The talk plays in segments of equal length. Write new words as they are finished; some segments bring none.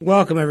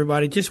Welcome,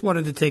 everybody. Just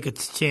wanted to take a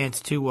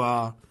chance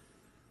to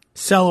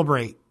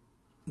celebrate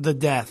the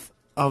death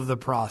of the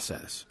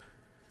process.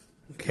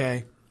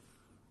 Okay?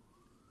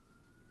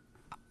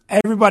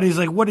 Everybody's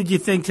like, what did you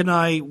think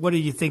tonight? What do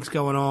you think's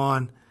going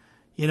on?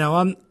 You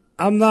know,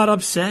 I'm not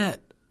upset.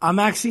 I'm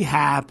actually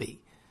happy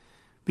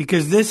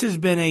because this has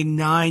been a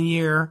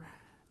 9-year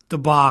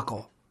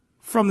debacle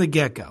from the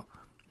get-go.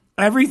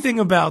 Everything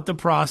about the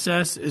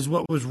process is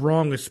what was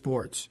wrong with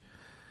sports.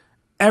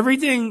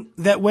 Everything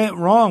that went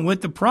wrong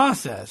with the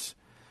process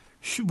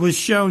was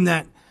shown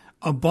that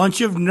a bunch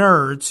of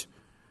nerds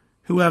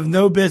who have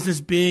no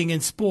business being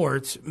in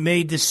sports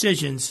made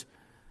decisions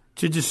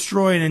to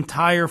destroy an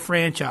entire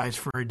franchise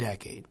for a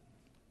decade.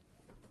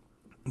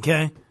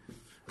 Okay?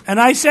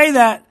 And I say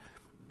that,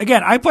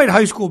 again, I played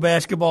high school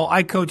basketball.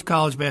 I coach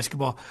college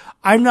basketball.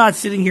 I'm not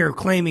sitting here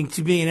claiming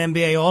to be an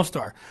NBA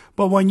All-Star.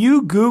 But when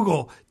you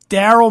Google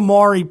Daryl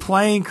Morey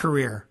playing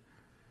career,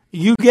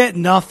 you get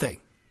nothing.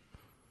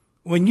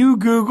 When you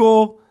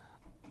Google,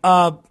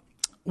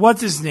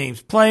 what's his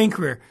name's playing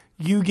career,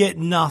 you get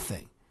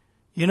nothing.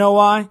 You know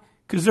why?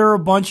 Because there are a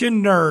bunch of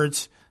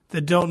nerds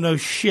that don't know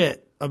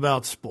shit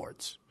about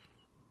sports.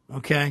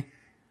 Okay?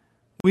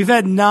 We've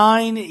had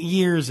 9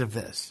 years of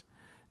this.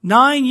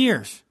 9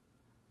 years.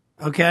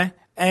 Okay?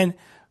 And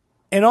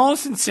in all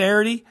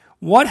sincerity,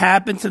 what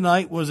happened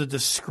tonight was a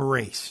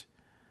disgrace.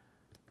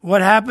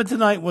 What happened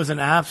tonight was an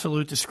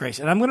absolute disgrace.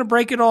 And I'm going to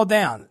break it all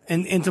down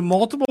into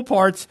multiple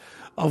parts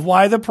of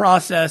why the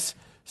process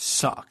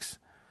sucks.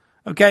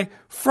 Okay?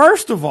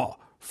 First of all,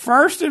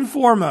 first and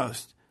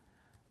foremost,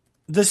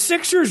 the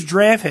Sixers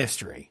draft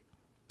history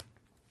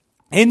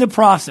in the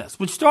process,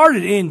 which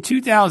started in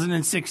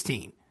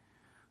 2016,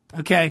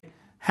 okay,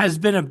 has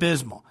been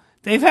abysmal.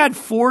 They've had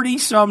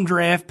 40-some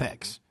draft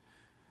picks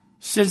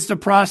since the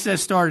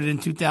process started in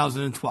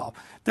 2012.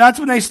 That's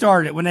when they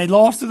started. When they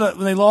lost to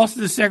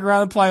the second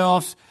round of the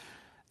playoffs,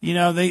 you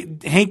know,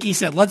 Hinkie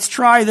said, "Let's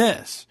try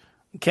this."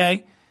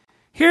 Okay?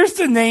 Here's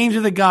the names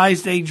of the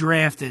guys they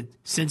drafted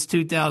since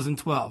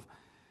 2012.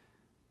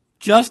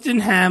 Justin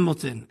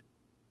Hamilton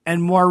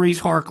and Maurice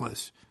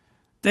Harkless.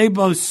 They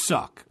both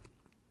suck.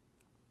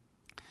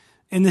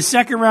 In the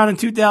second round in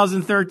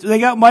 2013, they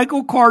got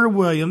Michael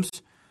Carter-Williams,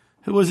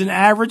 who was an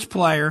average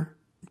player,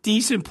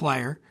 decent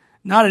player,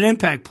 not an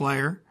impact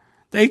player.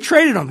 They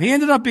traded him. He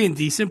ended up being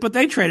decent, but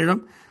they traded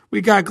him. We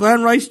got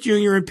Glenn Rice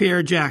Jr. and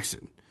Pierre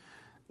Jackson.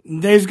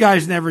 Those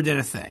guys never did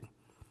a thing.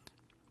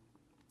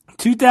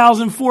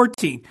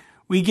 2014,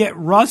 we get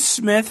Russ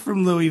Smith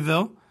from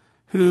Louisville,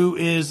 who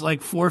is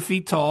like 4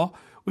 feet tall.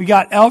 We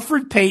got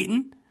Elfrid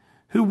Payton,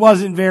 who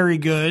wasn't very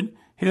good,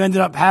 who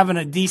ended up having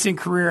a decent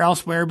career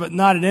elsewhere, but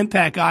not an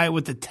impact guy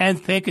with the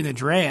 10th pick in the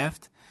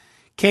draft.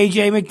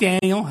 KJ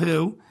McDaniel,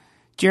 who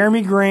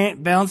Jeremy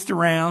Grant bounced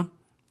around,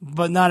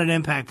 but not an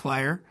impact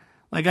player.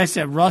 Like I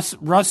said, Russ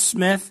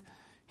Smith,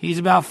 he's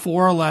about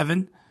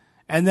 4'11",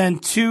 and then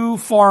 2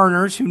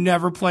 foreigners who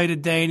never played a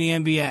day in the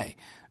NBA.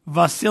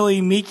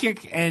 Vasily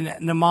Mikic and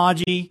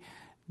Namaji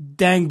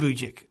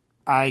Dangbujic,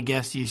 I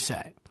guess you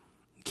say.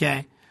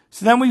 Okay?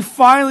 So then we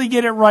finally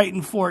get it right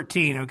in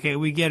 14. Okay?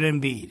 We get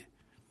Embiid.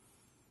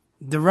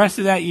 The rest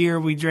of that year,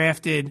 we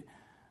drafted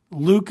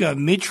Luka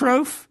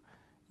Mitrov,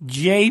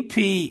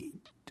 JP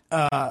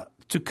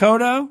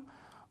Tukoto,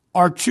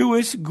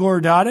 Artuis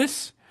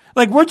Gordatis.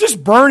 Like, we're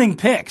just burning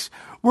picks.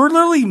 We're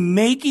literally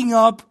making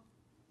up,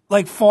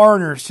 like,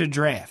 foreigners to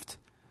draft.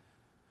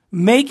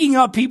 Making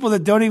up people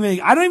that I don't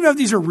even know if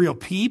these are real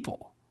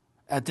people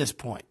at this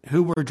point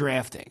who we're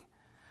drafting.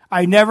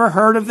 I never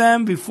heard of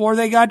them before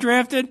they got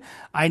drafted.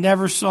 I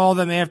never saw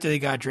them after they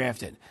got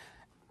drafted.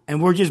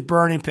 And we're just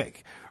burning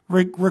pick.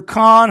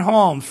 Rickon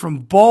Holmes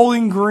from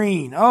Bowling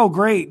Green. Oh,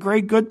 great,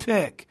 good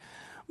pick.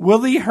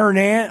 Willie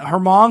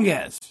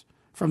Hernandez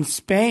from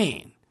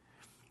Spain.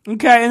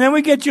 Okay, and then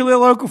we get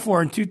Jahlil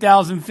Okafor in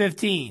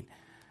 2015.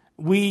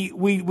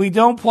 We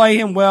don't play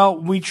him well.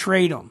 We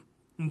trade him.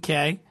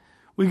 Okay,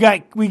 we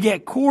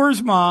get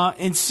Kuzma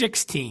in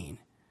 16,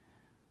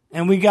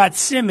 and we got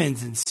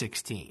Simmons in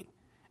 16,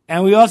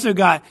 and we also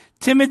got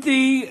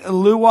Timothy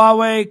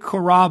Luwawe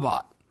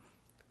Karabat,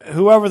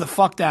 whoever the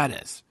fuck that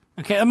is.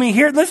 Okay, I mean,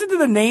 here, listen to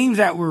the names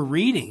that we're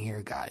reading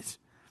here, guys.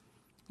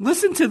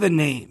 Listen to the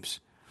names.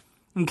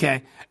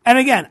 Okay, and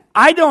again,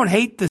 I don't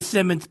hate the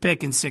Simmons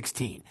pick in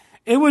 16.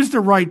 It was the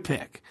right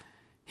pick.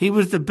 He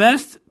was the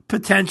best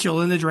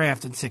potential in the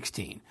draft in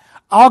 16.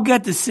 I'll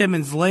get to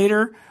Simmons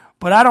later,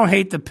 but I don't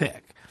hate the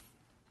pick.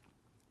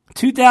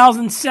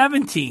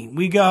 2017,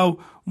 we go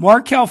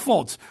Markelle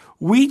Fultz.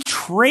 We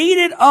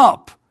traded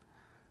up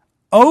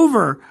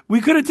over.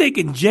 We could have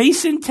taken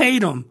Jason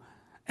Tatum,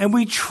 and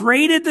we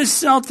traded the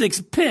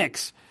Celtics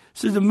picks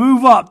so to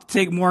move up to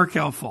take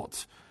Markelle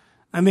Fultz.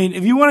 I mean,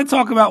 if you want to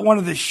talk about one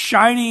of the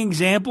shining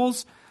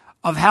examples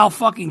of how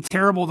fucking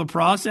terrible the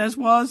process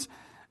was,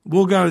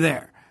 we'll go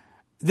there.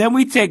 Then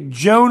we take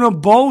Jonah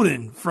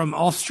Bolden from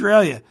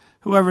Australia,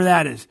 whoever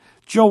that is.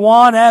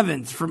 Jawan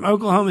Evans from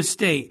Oklahoma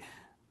State.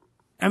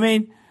 I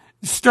mean,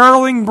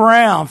 Sterling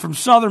Brown from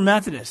Southern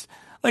Methodist.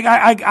 Like,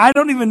 I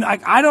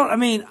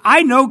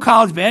know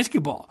college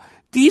basketball.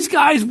 These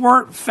guys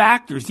weren't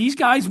factors. These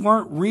guys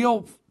weren't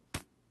real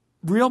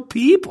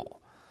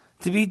people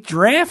to be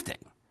drafting.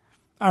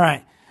 All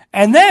right.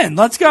 And then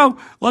let's go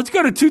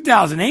to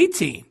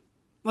 2018.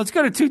 Let's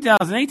go to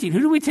 2018. Who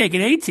do we take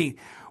at 18?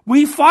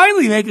 We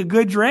finally make a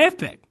good draft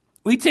pick.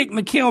 We take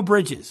Mikal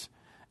Bridges.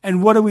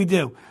 And what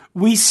do?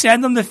 We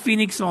send him to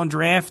Phoenix on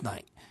draft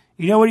night.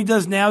 You know what he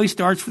does now? He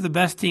starts for the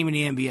best team in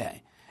the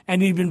NBA.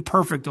 And he'd been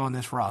perfect on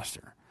this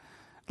roster.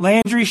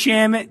 Landry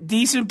Shamet,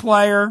 decent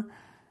player,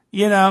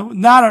 doesn't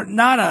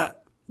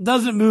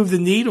move the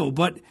needle,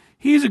 but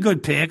he's a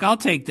good pick. I'll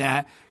take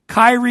that.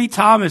 Kyrie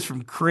Thomas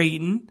from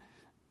Creighton,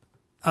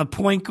 a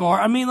point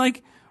guard. I mean,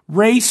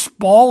 Ray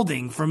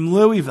Spalding from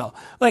Louisville.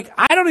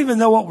 I don't even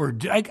know what we're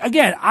doing.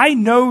 Again, I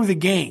know the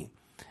game,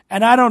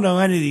 and I don't know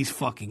any of these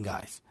fucking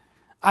guys.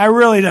 I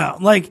really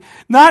don't.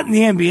 Not in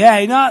the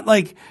NBA,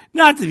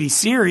 not to be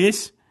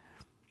serious.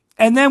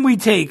 And then we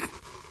take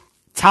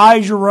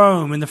Ty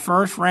Jerome in the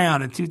first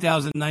round in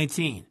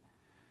 2019.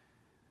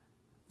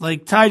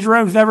 Ty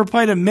Jerome's never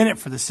played a minute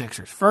for the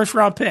Sixers. First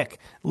round pick,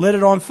 lit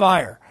it on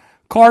fire.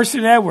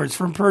 Carson Edwards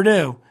from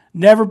Purdue,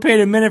 never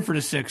paid a minute for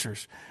the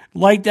Sixers.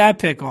 Light that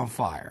pick on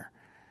fire.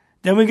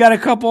 Then we got a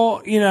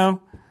couple,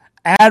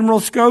 Admiral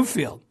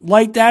Schofield,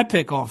 light that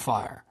pick on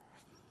fire.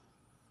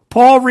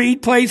 Paul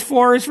Reed plays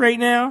for us right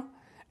now,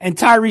 and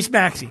Tyrese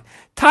Maxey.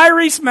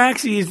 Tyrese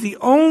Maxey is the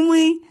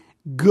only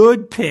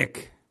good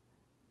pick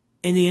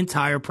in the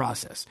entire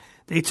process.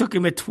 They took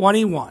him at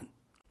 21.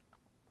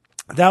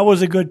 That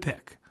was a good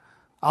pick.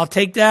 I'll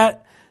take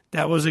that.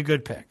 That was a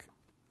good pick.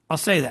 I'll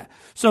say that.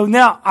 So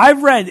now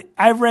I've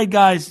read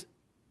guys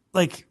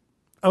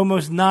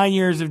almost 9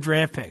 years of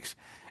draft picks,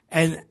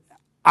 and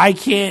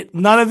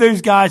none of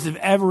those guys have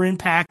ever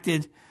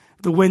impacted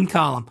the win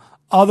column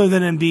other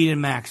than Embiid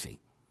and Maxey,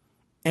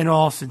 in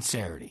all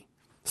sincerity.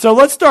 So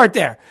let's start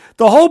there.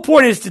 The whole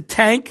point is to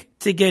tank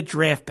to get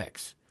draft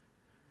picks.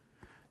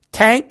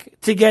 Tank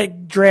to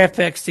get draft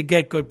picks to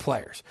get good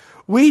players.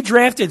 We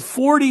drafted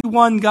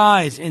 41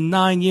 guys in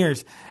 9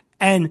 years,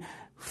 and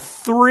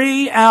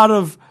 3 out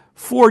of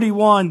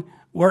 41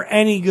 were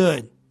any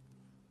good.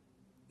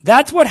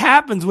 That's what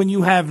happens when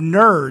you have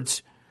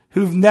nerds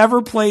who've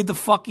never played the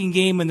fucking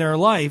game in their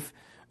life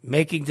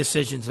making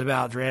decisions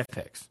about draft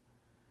picks.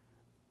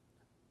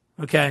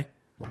 Okay?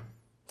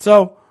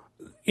 So,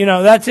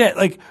 that's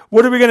it.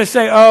 What are we going to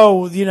say?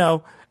 Oh,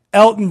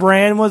 Elton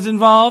Brand was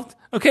involved?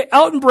 Okay,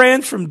 Elton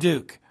Brand's from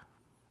Duke.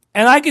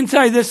 And I can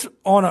tell you this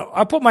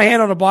I put my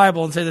hand on a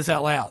Bible and say this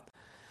out loud.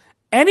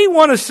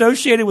 Anyone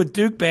associated with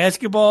Duke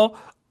basketball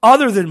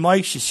other than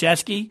Mike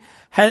Krzyzewski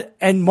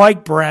and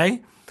Mike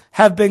Bray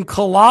have been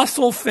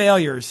colossal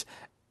failures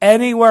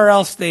anywhere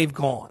else they've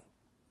gone.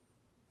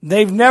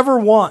 They've never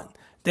won.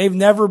 They've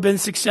never been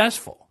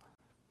successful.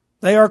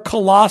 They are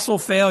colossal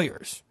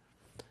failures.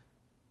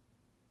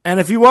 And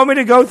if you want me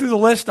to go through the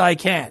list, I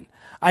can.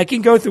 I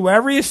can go through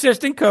every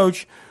assistant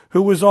coach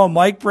who was on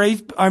Mike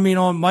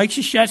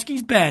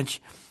Krzyzewski's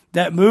bench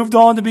that moved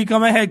on to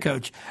become a head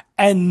coach,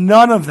 and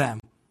none of them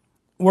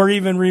were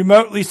even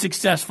remotely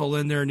successful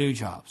in their new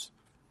jobs.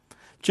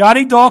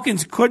 Johnny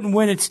Dawkins couldn't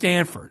win at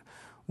Stanford.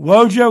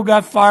 Wojo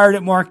got fired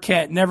at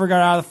Marquette, never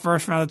got out of the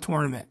first round of the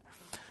tournament.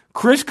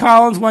 Chris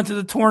Collins went to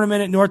the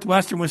tournament at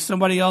Northwestern with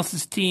somebody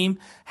else's team,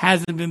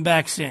 hasn't been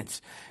back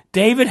since.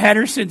 David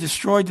Henderson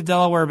destroyed the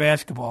Delaware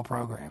basketball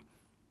program.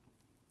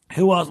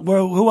 Who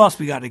else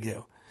we got to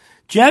do?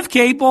 Jeff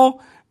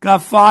Capel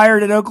got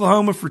fired at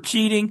Oklahoma for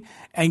cheating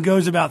and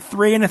goes about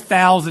 3 in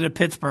 1,000 at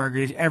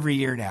Pittsburgh every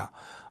year now.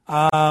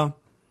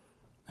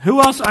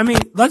 Who else?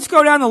 Let's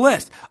go down the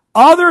list.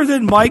 Other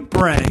than Mike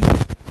Bray,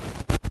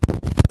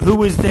 who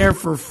was there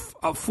for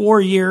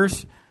 4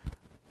 years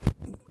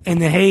in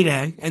the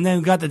heyday and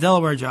then got the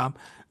Delaware job,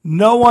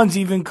 no one's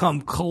even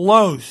come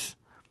close.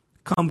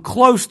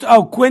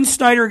 Quinn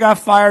Snyder got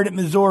fired at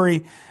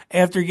Missouri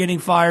after getting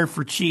fired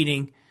for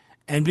cheating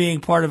and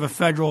being part of a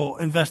federal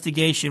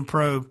investigation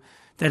probe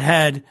that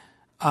had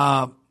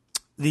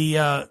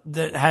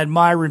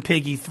Myron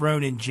Piggy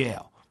thrown in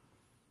jail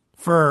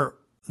for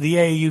the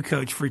AAU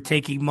coach for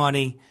taking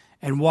money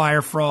and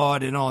wire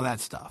fraud and all that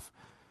stuff.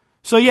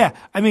 So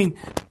Tommy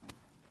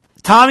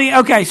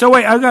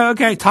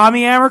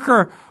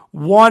Amaker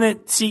won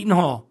at Seton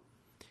Hall.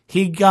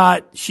 He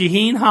got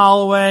Shaheen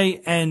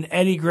Holloway and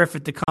Eddie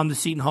Griffith to come to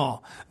Seton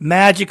Hall.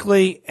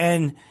 Magically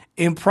and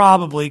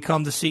improbably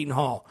come to Seton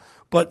Hall.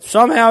 But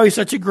somehow he's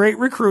such a great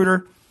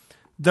recruiter,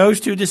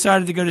 those two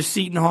decided to go to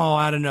Seton Hall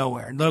out of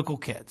nowhere, local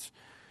kids.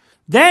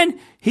 Then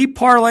he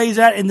parlays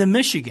that into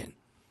Michigan.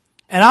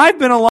 And I've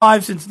been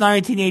alive since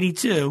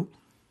 1982.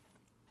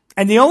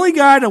 And the only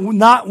guy to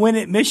not win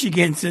at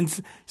Michigan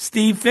since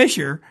Steve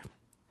Fisher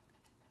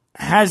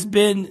has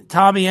been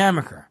Tommy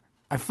Amaker.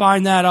 I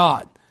find that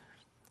odd.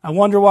 I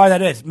wonder why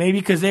that is. Maybe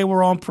because they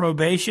were on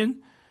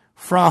probation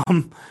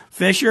from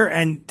Fisher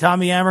and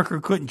Tommy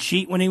Amaker couldn't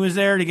cheat when he was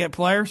there to get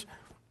players.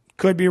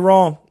 Could be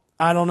wrong.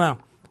 I don't know.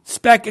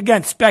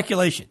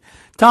 Speculation.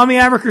 Tommy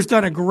Amaker's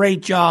done a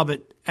great job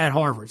at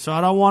Harvard. So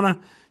I don't want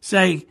to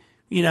say,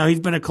 he's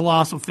been a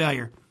colossal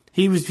failure.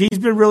 He's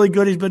been really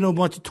good. He's been to a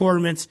bunch of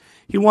tournaments.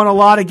 He won a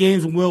lot of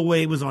games when Will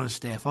Wade was on his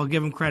staff. I'll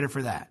give him credit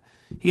for that.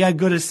 He had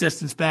good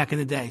assistants back in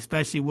the day,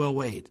 especially Will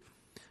Wade.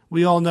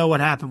 We all know what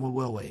happened with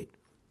Will Wade.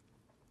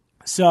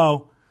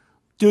 So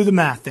do the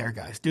math there,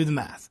 guys. Do the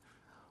math.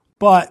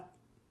 But,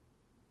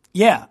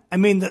 yeah, I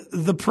mean,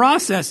 the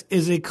process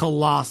is a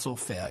colossal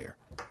failure.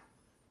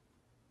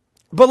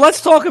 But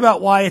let's talk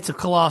about why it's a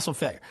colossal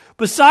failure.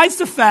 Besides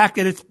the fact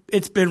that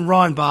it's been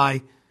run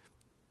by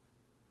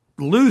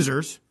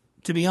losers,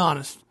 to be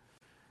honest,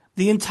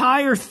 the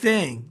entire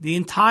thing, the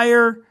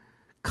entire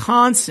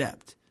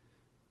concept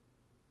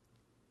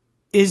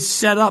is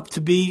set up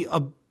to be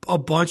a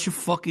bunch of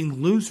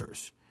fucking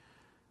losers.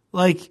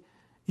 Like,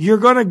 you're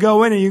going to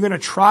go in and you're going to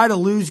try to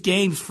lose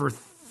games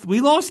we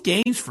lost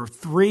games for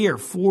 3 or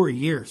 4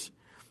 years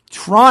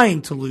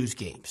trying to lose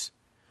games.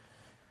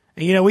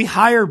 And, we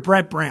hired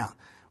Brett Brown.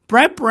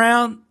 Brett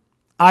Brown,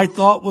 I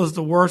thought, was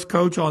the worst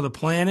coach on the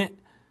planet,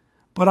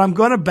 but I'm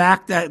going to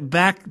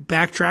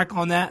backtrack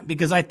on that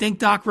because I think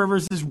Doc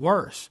Rivers is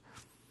worse.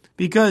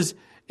 Because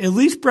at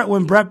least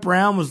when Brett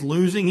Brown was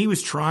losing, he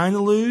was trying to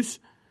lose.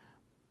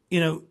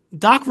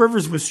 Doc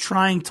Rivers was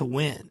trying to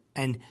win,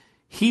 and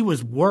he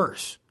was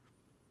worse.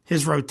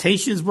 His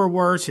rotations were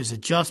worse. His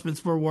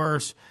adjustments were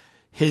worse.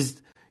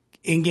 His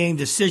in-game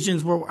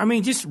decisions were,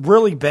 just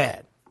really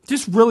bad.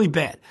 Just really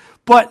bad.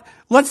 But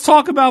let's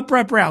talk about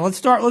Brett Brown. Let's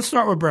start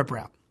with Brett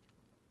Brown.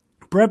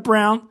 Brett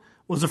Brown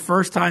was a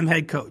first-time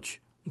head coach,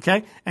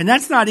 okay? And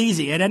that's not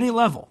easy at any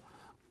level.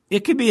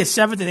 It could be a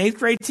 7th and 8th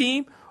grade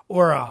team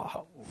or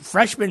a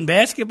freshman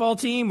basketball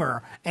team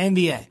or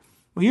NBA.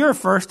 When you're a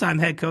first-time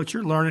head coach,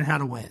 you're learning how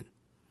to win,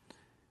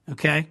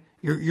 okay?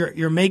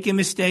 You're making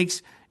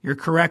mistakes. You're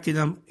correcting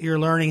them. You're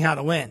learning how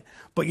to win.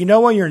 But you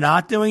know when you're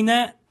not doing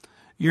that?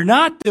 You're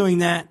not doing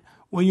that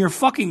when you're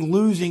fucking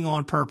losing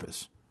on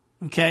purpose,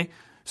 okay?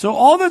 So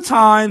all the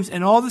times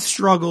and all the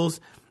struggles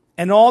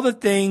and all the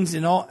things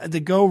and all that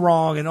go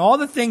wrong and all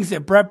the things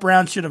that Brett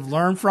Brown should have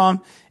learned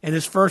from in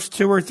his first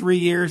 2 or 3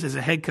 years as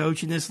a head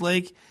coach in this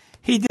league,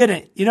 he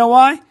didn't. You know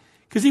why?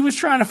 Because he was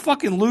trying to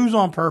fucking lose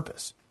on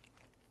purpose.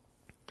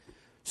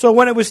 So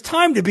when it was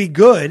time to be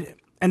good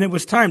and it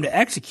was time to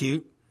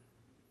execute,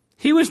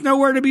 he was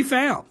nowhere to be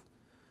found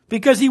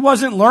because he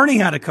wasn't learning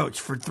how to coach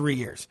for 3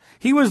 years.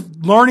 He was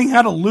learning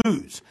how to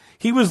lose.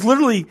 He was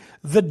literally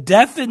the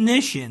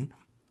definition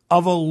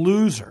of a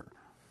loser.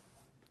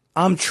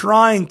 I'm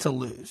trying to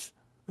lose.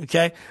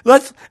 Okay?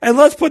 Let's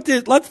put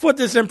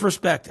this in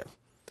perspective.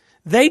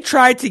 They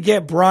tried to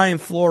get Brian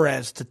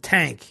Flores to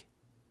tank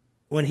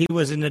when he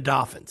was in the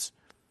Dolphins.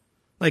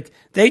 Like,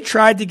 they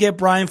tried to get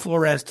Brian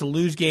Flores to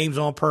lose games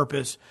on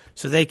purpose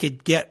so they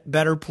could get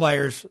better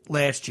players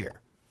last year.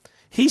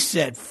 He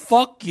said,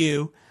 fuck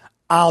you,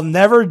 I'll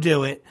never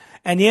do it.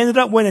 And he ended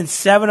up winning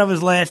 7 of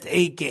his last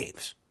 8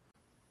 games.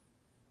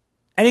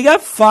 And he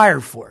got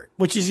fired for it,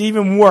 which is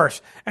even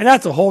worse. And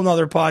that's a whole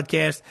nother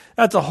podcast.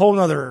 That's a whole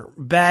nother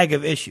bag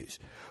of issues.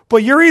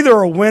 But you're either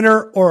a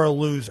winner or a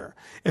loser.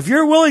 If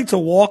you're willing to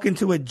walk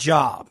into a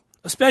job,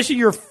 especially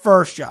your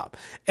first job,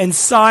 and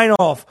sign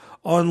off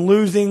on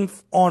losing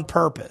on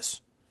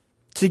purpose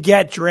to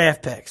get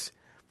draft picks,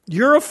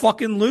 you're a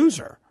fucking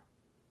loser.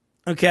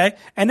 Okay?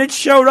 And it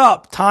showed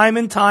up time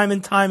and time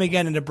and time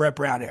again in the Brett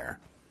Brown era.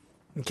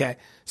 Okay?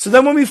 So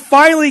then when we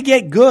finally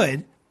get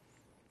good,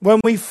 when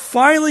we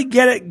finally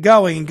get it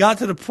going and got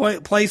to the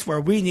place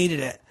where we needed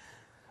it,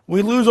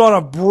 we lose on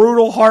a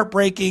brutal,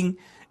 heartbreaking,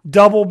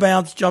 double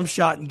bounce jump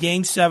shot in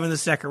Game 7 of the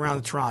second round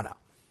of Toronto.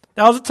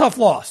 That was a tough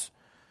loss.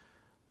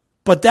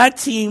 But that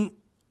team,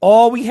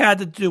 all we had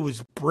to do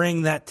was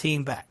bring that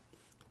team back.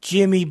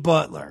 Jimmy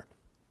Butler,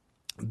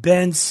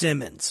 Ben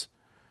Simmons,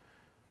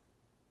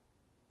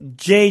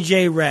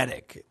 J.J.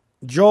 Redick,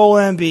 Joel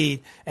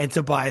Embiid, and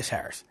Tobias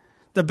Harris.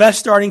 The best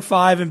starting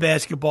 5 in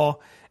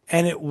basketball,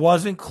 and it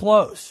wasn't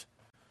close.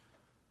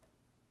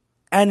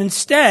 And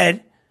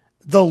instead,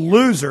 the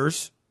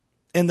losers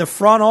in the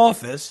front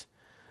office,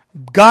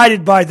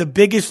 guided by the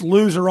biggest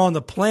loser on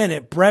the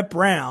planet, Brett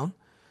Brown,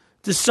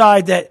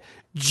 decide that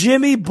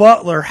Jimmy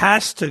Butler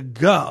has to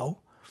go,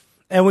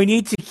 and we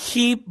need to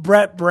keep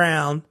Brett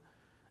Brown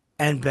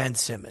and Ben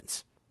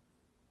Simmons.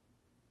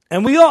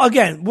 And we all,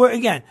 again,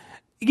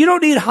 you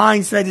don't need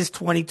hindsight is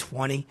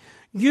 2020.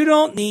 You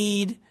don't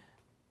need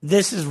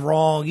this is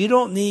wrong. You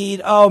don't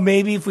need,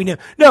 maybe if we knew.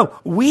 No,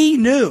 we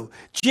knew.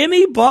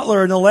 Jimmy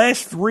Butler in the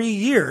last 3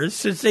 years,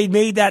 since they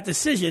made that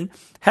decision,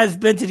 has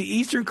been to the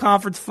Eastern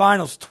Conference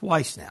Finals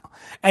twice now.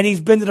 And he's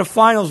been to the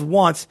finals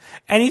once,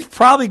 and he's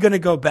probably going to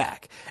go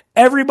back.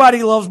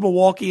 Everybody loves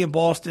Milwaukee and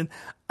Boston.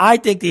 I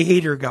think the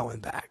Heat are going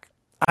back.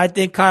 I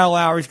think Kyle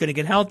Lowry's going to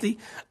get healthy.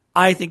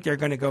 I think they're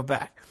going to go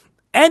back.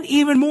 And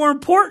even more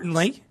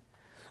importantly,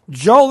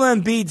 Joel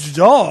Embiid's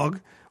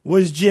dog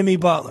was Jimmy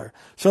Butler.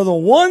 So the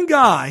one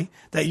guy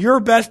that your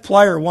best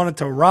player wanted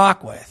to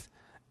rock with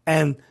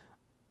and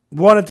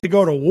wanted to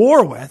go to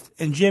war with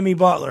in Jimmy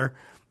Butler,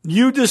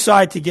 you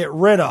decide to get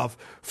rid of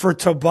for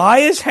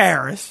Tobias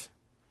Harris.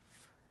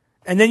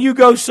 And then you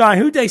go sign,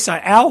 who'd they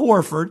sign? Al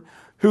Horford,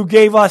 who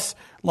gave us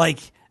like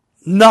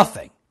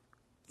nothing.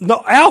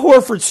 No, Al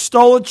Horford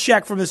stole a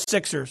check from the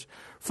Sixers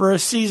for a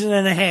season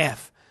and a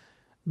half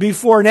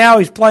before now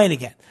he's playing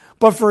again.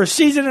 But for a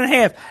season and a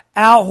half,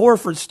 Al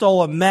Horford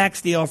stole a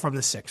max deal from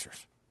the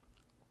Sixers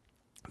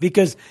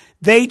because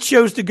they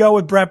chose to go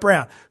with Brett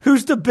Brown,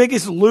 who's the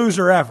biggest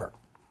loser ever.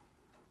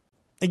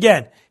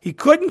 Again, he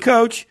couldn't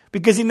coach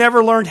because he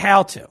never learned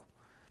how to,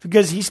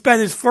 because he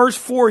spent his first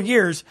 4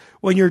 years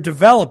when you're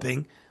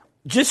developing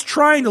just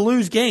trying to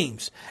lose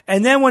games.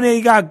 And then when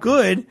he got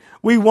good,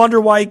 we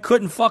wonder why he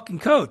couldn't fucking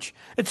coach.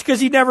 It's because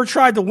he never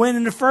tried to win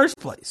in the first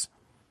place.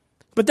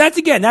 But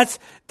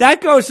that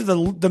goes to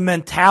the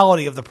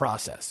mentality of the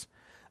process,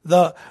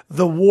 the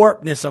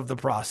warpness of the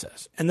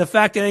process, and the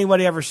fact that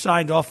anybody ever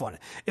signed off on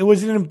it. It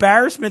was an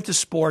embarrassment to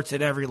sports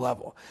at every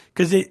level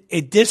because it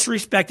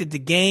disrespected the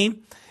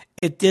game,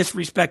 it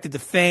disrespected the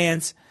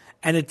fans,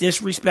 and it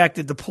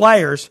disrespected the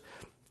players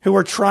who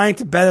were trying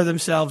to better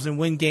themselves and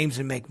win games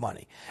and make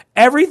money.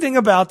 Everything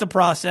about the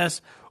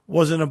process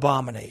was an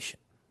abomination.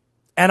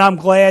 And I'm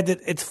glad that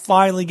it's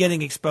finally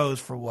getting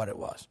exposed for what it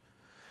was.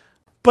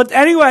 But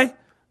anyway,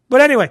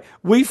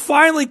 we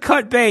finally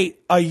cut bait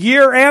a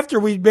year after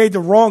we made the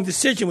wrong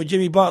decision with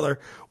Jimmy Butler.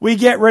 We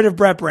get rid of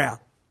Brett Brown,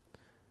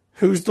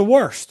 who's the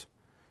worst.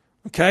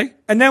 Okay?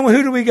 And then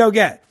who do we go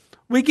get?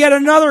 We get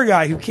another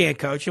guy who can't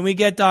coach, and we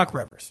get Doc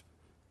Rivers.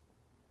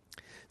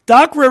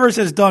 Doc Rivers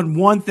has done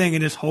one thing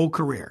in his whole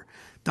career.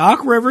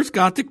 Doc Rivers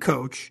got to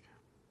coach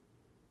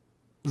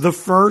the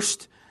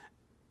first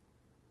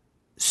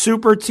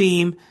super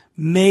team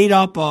made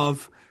up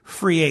of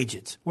free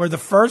agents, where the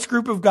first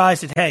group of guys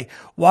said, hey,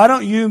 why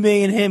don't you,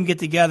 me, and him get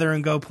together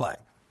and go play?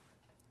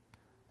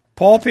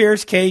 Paul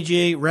Pierce,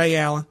 KG, Ray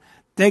Allen,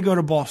 they go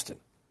to Boston.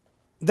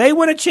 They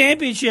win a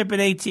championship in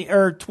 18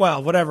 or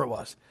 12, whatever it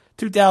was,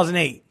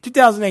 2008.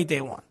 2008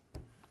 they won.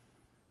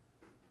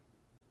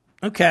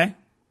 Okay.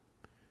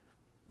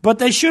 But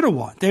they should have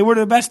won. They were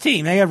the best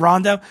team. They had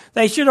Rondo.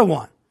 They should have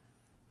won.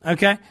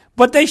 Okay?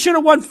 But they should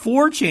have won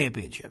 4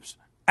 championships.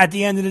 At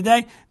the end of the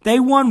day, they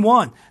won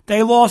 1.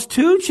 They lost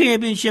 2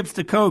 championships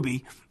to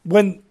Kobe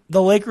when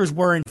the Lakers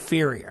were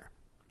inferior.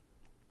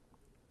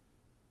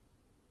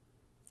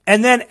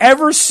 And then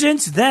ever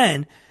since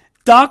then,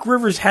 Doc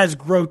Rivers has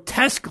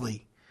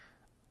grotesquely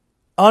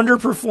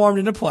underperformed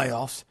in the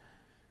playoffs.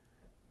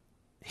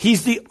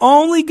 He's the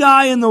only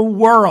guy in the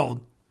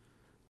world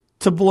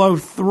to blow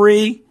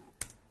 3-1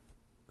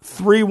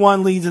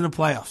 leads in the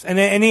playoffs.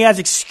 And he has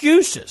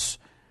excuses.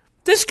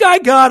 This guy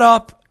got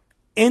up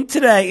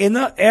today in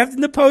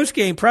the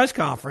post-game press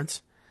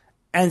conference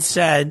and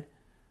said,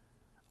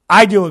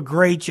 I do a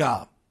great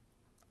job.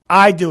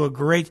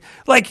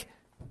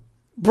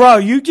 Bro,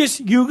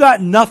 you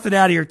got nothing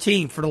out of your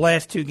team for the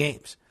last 2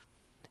 games.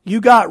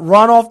 You got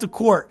run off the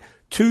court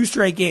 2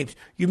 straight games.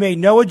 You made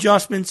no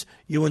adjustments.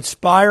 You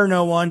inspire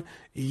no one.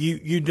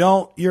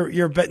 Your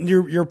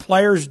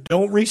players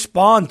don't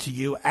respond to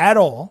you at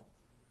all.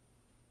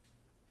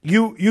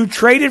 You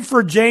traded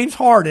for James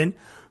Harden,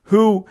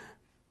 who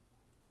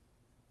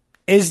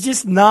is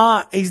just he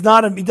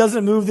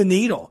doesn't move the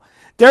needle.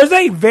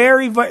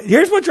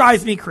 Here's what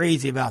drives me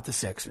crazy about the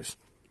Sixers.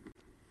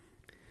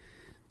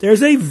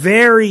 There's a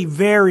very,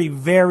 very,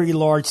 very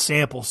large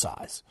sample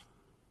size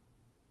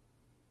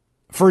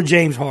for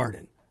James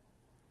Harden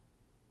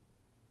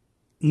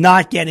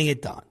not getting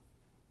it done,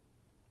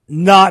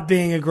 not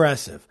being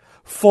aggressive,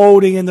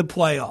 folding in the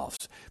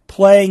playoffs,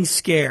 playing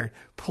scared,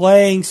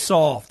 playing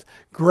soft,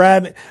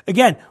 grabbing.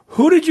 Again,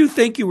 who did you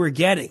think you were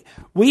getting?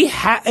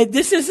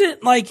 This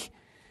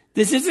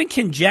isn't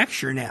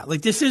conjecture now.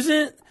 Like, this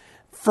isn't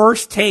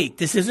first take.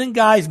 This isn't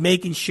guys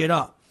making shit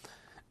up.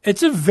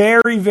 It's a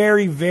very,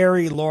 very,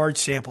 very large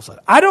sample size.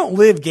 I don't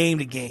live game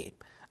to game.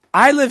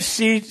 I live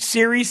series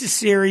to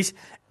series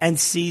and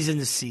season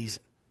to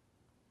season.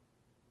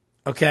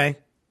 Okay?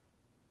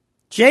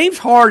 James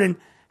Harden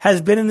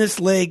has been in this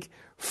league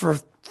for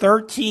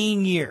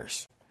 13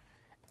 years.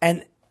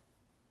 And,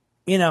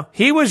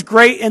 he was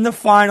great in the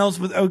finals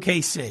with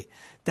OKC.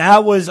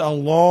 That was a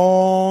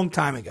long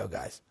time ago,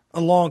 guys.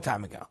 A long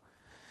time ago.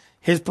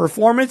 His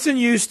performance in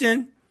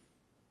Houston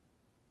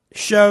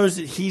shows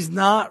that he's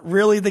not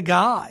really the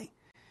guy.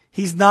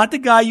 He's not the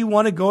guy you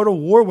want to go to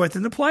war with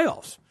in the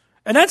playoffs.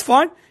 And that's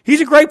fine.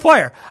 He's a great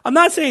player. I'm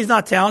not saying he's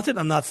not talented.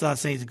 I'm not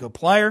saying he's a good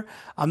player.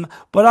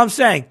 But I'm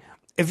saying,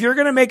 if you're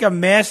going to make a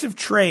massive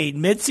trade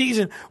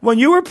midseason when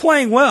you were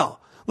playing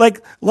well,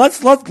 like let's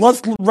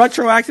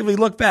retroactively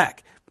look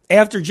back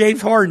after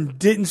James Harden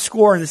didn't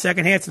score in the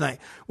second half tonight.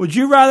 Would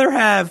you rather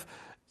have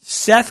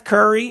Seth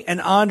Curry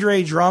and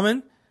Andre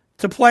Drummond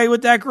to play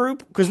with that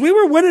group? Because we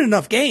were winning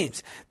enough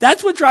games.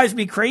 That's what drives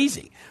me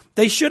crazy.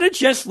 They should have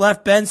just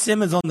left Ben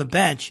Simmons on the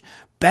bench,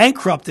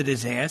 bankrupted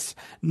his ass,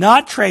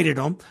 not traded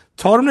him,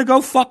 told him to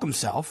go fuck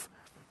himself,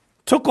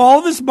 took all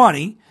of his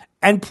money,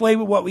 and played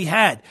with what we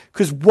had.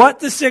 Because what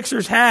the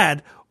Sixers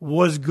had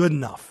was good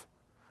enough.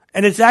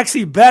 And it's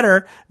actually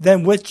better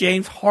than with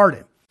James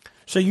Harden.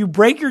 So you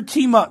break your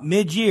team up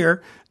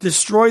mid-year,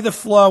 destroy the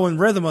flow and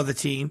rhythm of the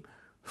team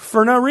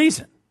for no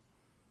reason.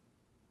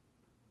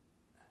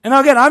 And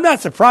again, I'm not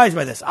surprised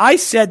by this. I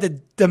said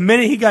that the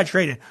minute he got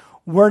traded,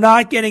 we're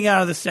not getting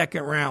out of the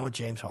second round with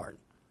James Harden.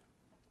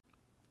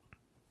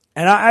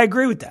 And I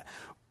agree with that.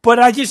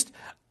 But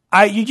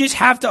you just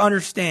have to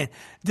understand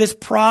this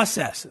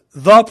process,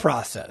 the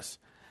process,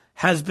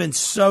 has been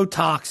so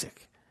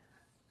toxic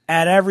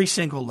at every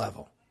single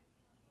level.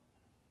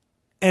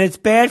 And it's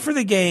bad for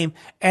the game,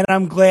 and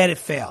I'm glad it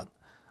failed.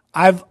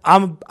 I've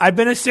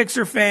been a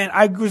Sixer fan.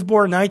 I was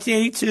born in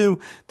 1982.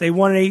 They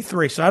won in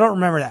 83, so I don't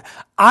remember that.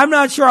 I'm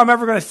not sure I'm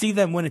ever going to see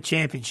them win a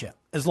championship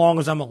as long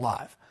as I'm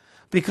alive,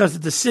 because the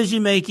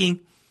decision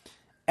making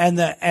and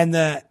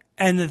the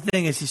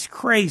thing is just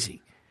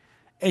crazy.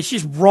 It's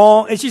just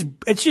wrong.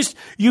 It's just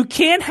you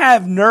can't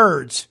have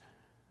nerds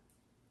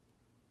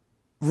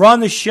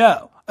run the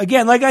show.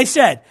 Again, like I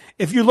said,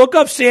 if you look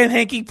up Sam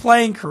Hinkie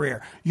playing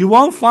career, you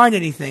won't find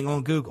anything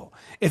on Google.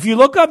 If you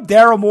look up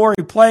Daryl Morey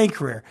playing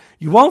career,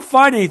 you won't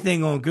find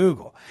anything on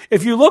Google.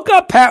 If you look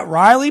up Pat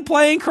Riley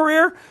playing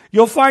career,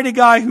 you'll find a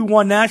guy who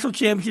won national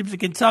championships in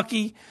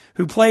Kentucky,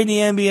 who played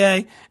in the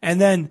NBA,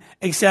 and then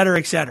et cetera,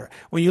 et cetera.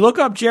 When you look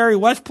up Jerry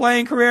West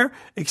playing career,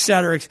 et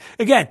cetera.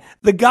 Again,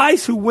 the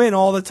guys who win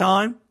all the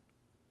time,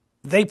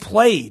 they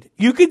played.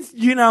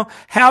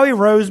 Howie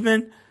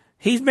Roseman,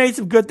 he's made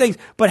some good things,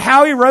 but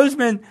Howie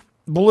Roseman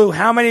blew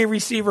how many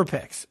receiver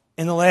picks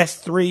in the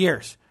last 3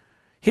 years?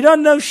 He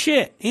doesn't know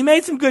shit. He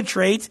made some good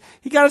trades.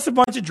 He got us a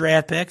bunch of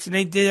draft picks, and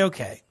they did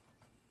okay.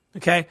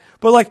 Okay?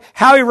 But like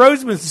Howie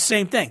Roseman's the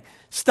same thing.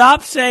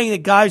 Stop saying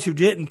that guys who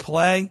didn't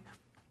play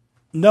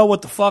know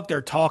what the fuck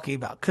they're talking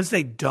about, because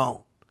they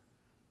don't.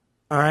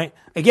 All right?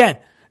 Again,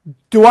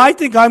 do I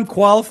think I'm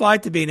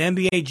qualified to be an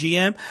NBA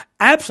GM?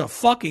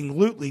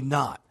 Abso-fucking-lutely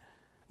not.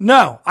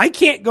 No, I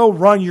can't go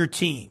run your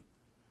team.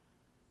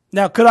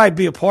 Now, could I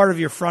be a part of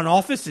your front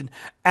office and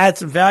add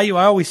some value?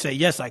 I always say,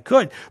 yes, I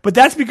could. But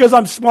that's because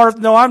I'm smart.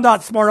 No, I'm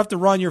not smart enough to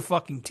run your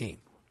fucking team.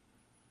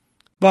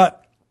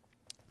 But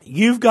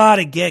you've got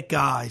to get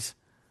guys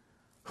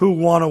who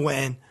want to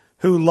win,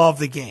 who love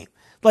the game.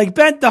 Like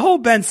the whole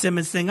Ben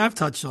Simmons thing, I've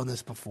touched on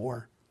this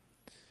before.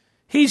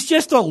 He's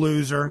just a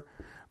loser,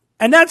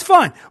 and that's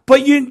fine.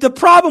 But the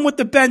problem with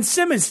the Ben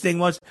Simmons thing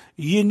was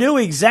you knew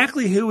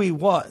exactly who he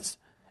was,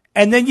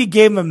 and then you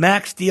gave him a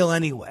max deal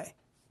anyway.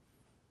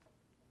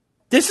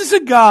 This is a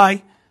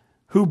guy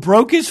who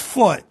broke his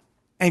foot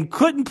and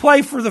couldn't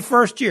play for the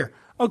first year.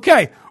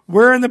 Okay,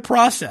 we're in the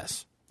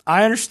process.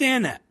 I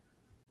understand that.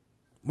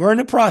 We're in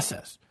the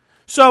process.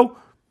 So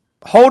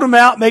hold him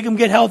out, make him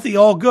get healthy,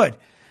 all good.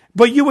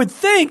 But you would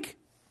think,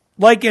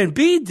 like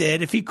Embiid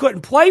did, if he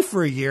couldn't play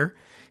for a year,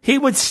 he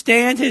would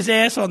stand his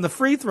ass on the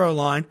free throw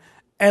line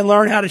and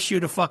learn how to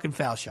shoot a fucking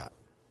foul shot.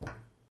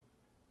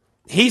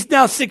 He's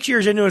now 6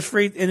 years into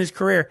his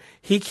career.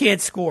 He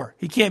can't score.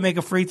 He can't make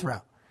a free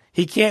throw.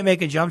 He can't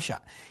make a jump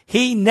shot.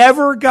 He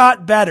never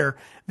got better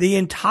the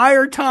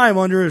entire time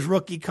under his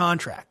rookie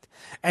contract.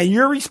 And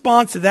your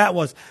response to that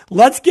was,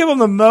 let's give him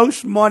the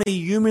most money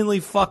humanly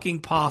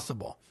fucking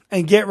possible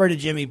and get rid of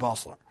Jimmy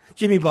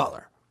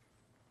Butler.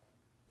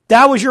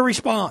 That was your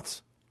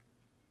response.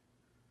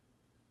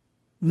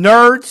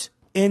 Nerds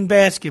in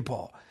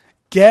basketball.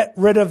 Get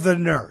rid of the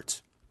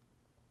nerds.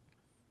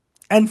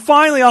 And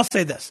finally, I'll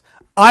say this.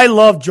 I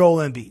love Joel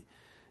Embiid.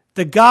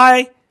 The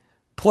guy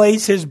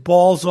plays his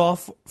balls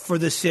off for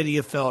the city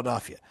of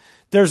Philadelphia.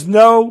 There's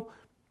no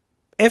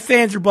ifs,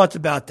 ands, or buts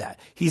about that.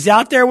 He's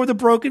out there with a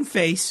broken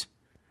face.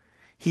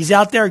 He's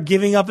out there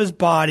giving up his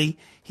body.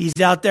 He's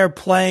out there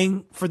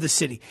playing for the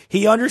city.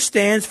 He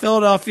understands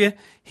Philadelphia.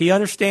 He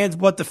understands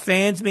what the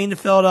fans mean to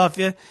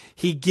Philadelphia.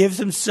 He gives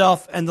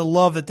himself and the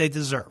love that they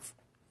deserve.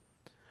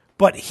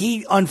 But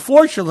he,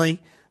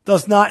 unfortunately,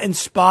 does not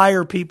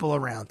inspire people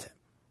around him.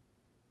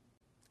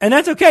 And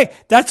that's okay.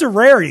 That's a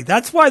rarity.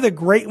 That's why the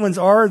great ones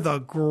are the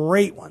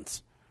great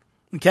ones.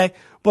 Okay?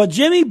 But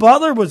Jimmy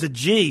Butler was a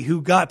G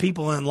who got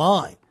people in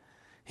line.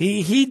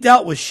 He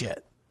dealt with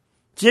shit.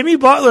 Jimmy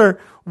Butler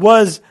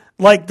was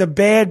like the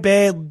bad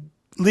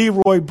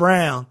Leroy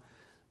Brown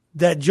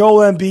that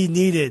Joel Embiid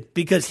needed,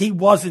 because he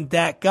wasn't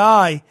that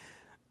guy,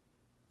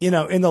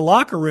 in the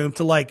locker room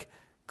to like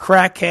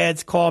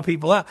crackheads call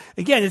people out.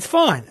 Again, it's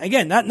fine.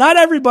 Again, not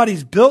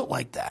everybody's built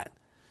like that.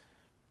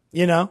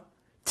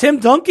 Tim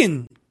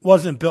Duncan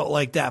wasn't built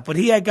like that, but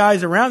he had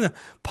guys around him,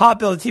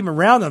 built a team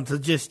around him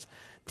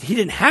he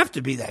didn't have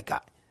to be that guy.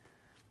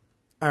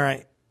 All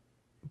right.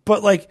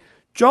 But like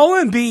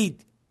Joel Embiid,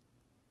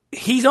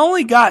 he's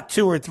only got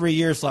 2 or 3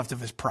 years left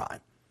of his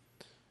prime.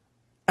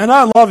 And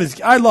I love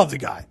the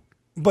guy,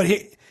 but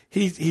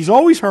he's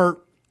always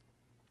hurt.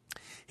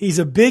 He's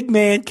a big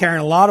man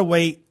carrying a lot of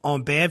weight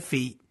on bad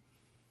feet.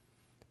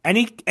 And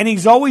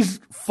he's always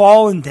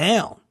falling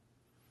down.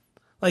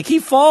 Like he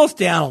falls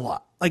down a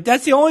lot. Like,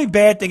 that's the only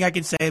bad thing I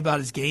can say about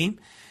his game.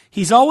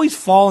 He's always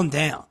falling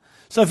down.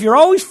 So if you're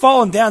always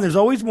falling down, there's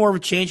always more of a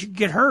chance you can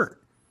get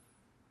hurt.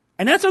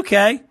 And that's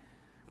okay.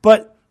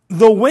 But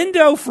the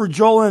window for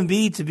Joel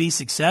Embiid to be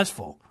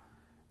successful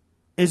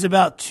is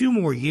about 2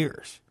 more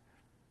years.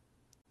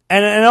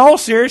 And in all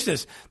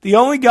seriousness, the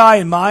only guy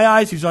in my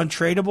eyes who's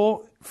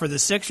untradeable for the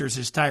Sixers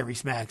is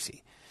Tyrese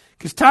Maxey.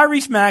 Because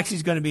Tyrese Maxey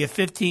is going to be a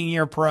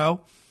 15-year pro,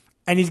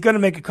 and he's going to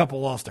make a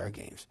couple All-Star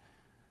games.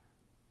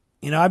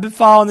 I've been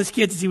following this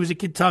kid since he was at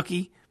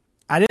Kentucky.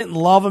 I didn't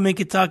love him in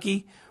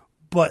Kentucky,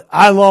 but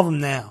I love him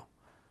now.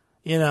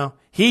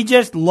 He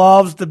just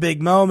loves the big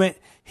moment.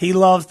 He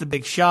loves the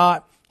big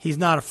shot. He's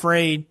not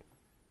afraid.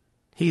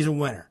 He's a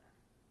winner.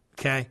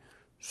 Okay?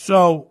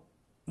 So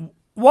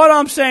what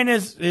I'm saying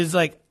is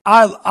like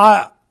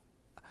I'm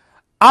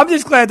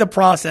just glad the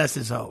process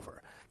is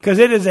over because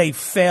it is a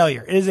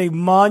failure. It is a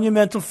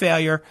monumental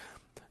failure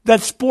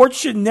that sports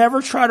should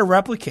never try to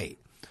replicate.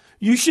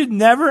 You should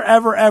never,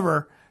 ever,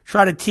 ever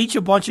try to teach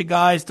a bunch of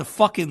guys to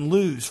fucking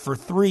lose for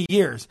 3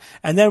 years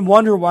and then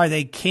wonder why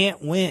they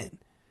can't win.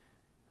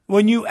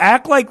 When you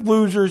act like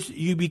losers,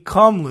 you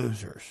become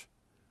losers.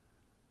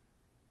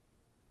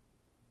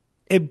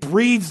 It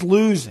breeds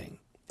losing.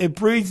 It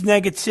breeds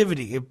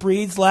negativity. It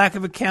breeds lack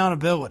of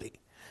accountability.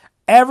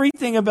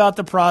 Everything about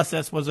the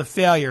process was a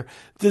failure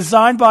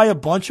designed by a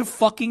bunch of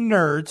fucking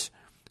nerds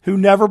who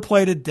never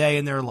played a day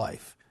in their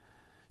life.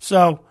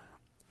 So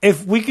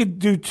if we could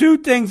do two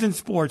things in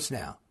sports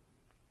now,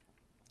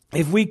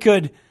 if we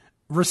could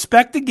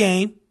respect the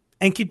game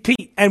and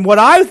compete, and what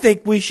I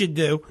think we should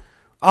do,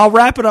 I'll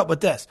wrap it up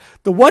with this.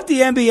 What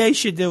the NBA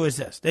should do is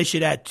this. They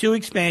should add 2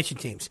 expansion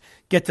teams,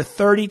 get to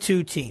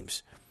 32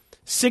 teams.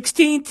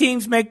 16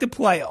 teams make the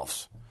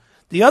playoffs.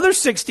 The other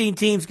 16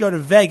 teams go to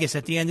Vegas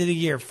at the end of the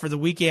year for the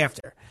week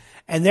after.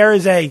 And there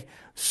is a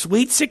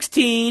Sweet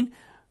 16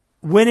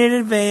 win in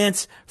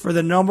advance for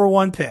the number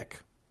 1 pick.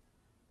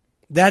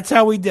 That's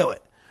how we do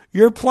it.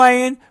 You're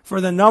playing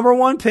for the number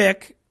 1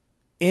 pick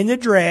in the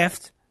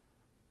draft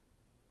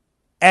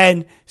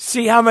and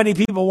see how many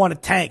people want to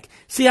tank.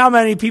 See how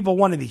many people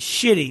want to be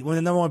shitty when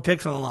the number 1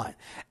 pick's on the line.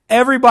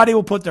 Everybody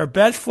will put their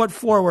best foot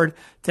forward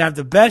to have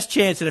the best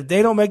chance that if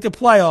they don't make the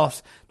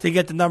playoffs to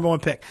get the number 1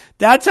 pick.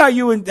 That's how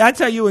you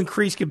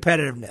increase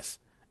competitiveness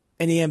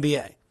in the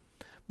NBA.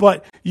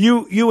 But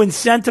you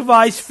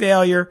incentivize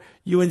failure,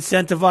 you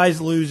incentivize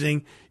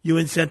losing, you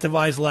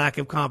incentivize lack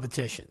of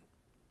competition.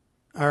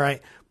 All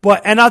right.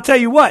 And I'll tell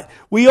you what,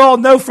 we all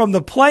know from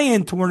the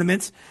play-in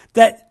tournaments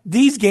that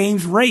these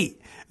games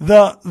rate.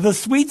 The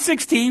Sweet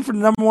 16 for the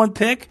number 1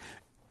 pick,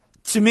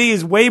 to me,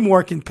 is way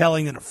more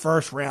compelling than a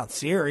first-round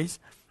series.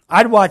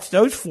 I'd watch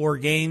those 4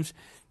 games,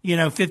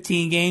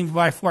 15 games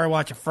before I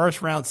watch a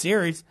first-round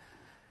series.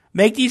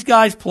 Make these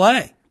guys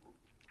play.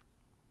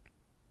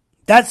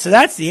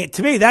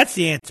 To me, that's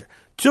the answer.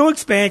 2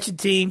 expansion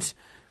teams,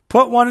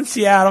 put 1 in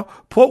Seattle,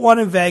 put 1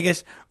 in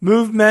Vegas,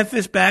 move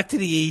Memphis back to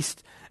the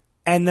East,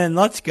 and then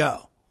let's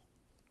go.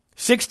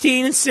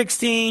 16 and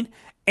 16,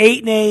 8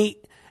 and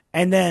 8,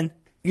 and then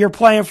you're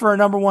playing for a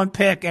number 1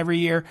 pick every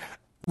year.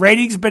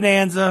 Ratings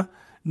bonanza,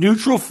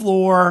 neutral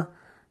floor,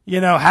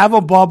 have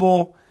a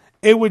bubble.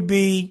 It would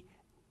be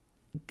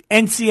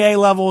NCAA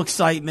level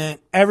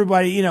excitement.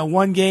 Everybody,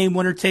 1 game,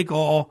 winner take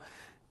all.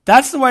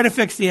 That's the way to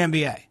fix the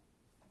NBA,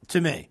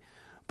 to me.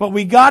 But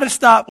we got to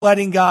stop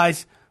letting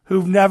guys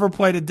who've never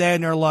played a day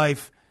in their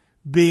life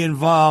be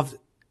involved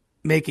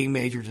making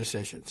major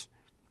decisions.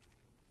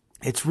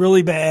 It's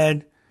really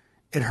bad.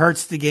 It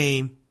hurts the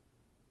game.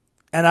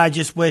 And I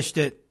just wish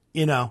that,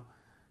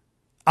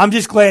 I'm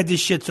just glad this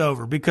shit's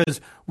over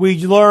because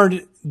we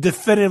learned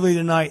definitively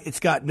tonight it's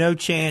got no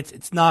chance.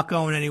 It's not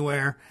going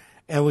anywhere.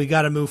 And we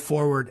got to move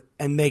forward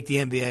and make the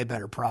NBA a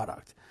better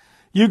product.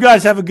 You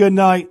guys have a good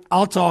night.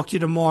 I'll talk to you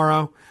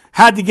tomorrow.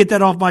 Had to get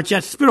that off my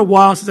chest. It's been a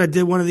while since I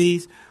did one of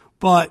these.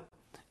 But,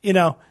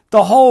 the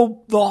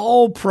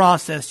whole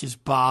process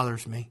just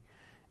bothers me.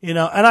 And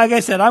like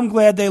I said, I'm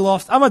glad they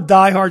lost. I'm a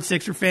diehard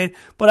Sixer fan,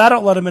 but I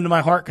don't let them into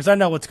my heart because I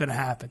know what's going to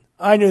happen.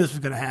 I knew this was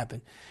going to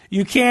happen.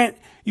 You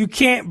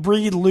can't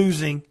breed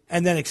losing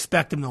and then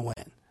expect them to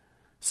win.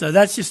 So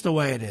that's just the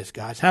way it is,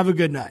 guys. Have a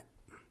good night.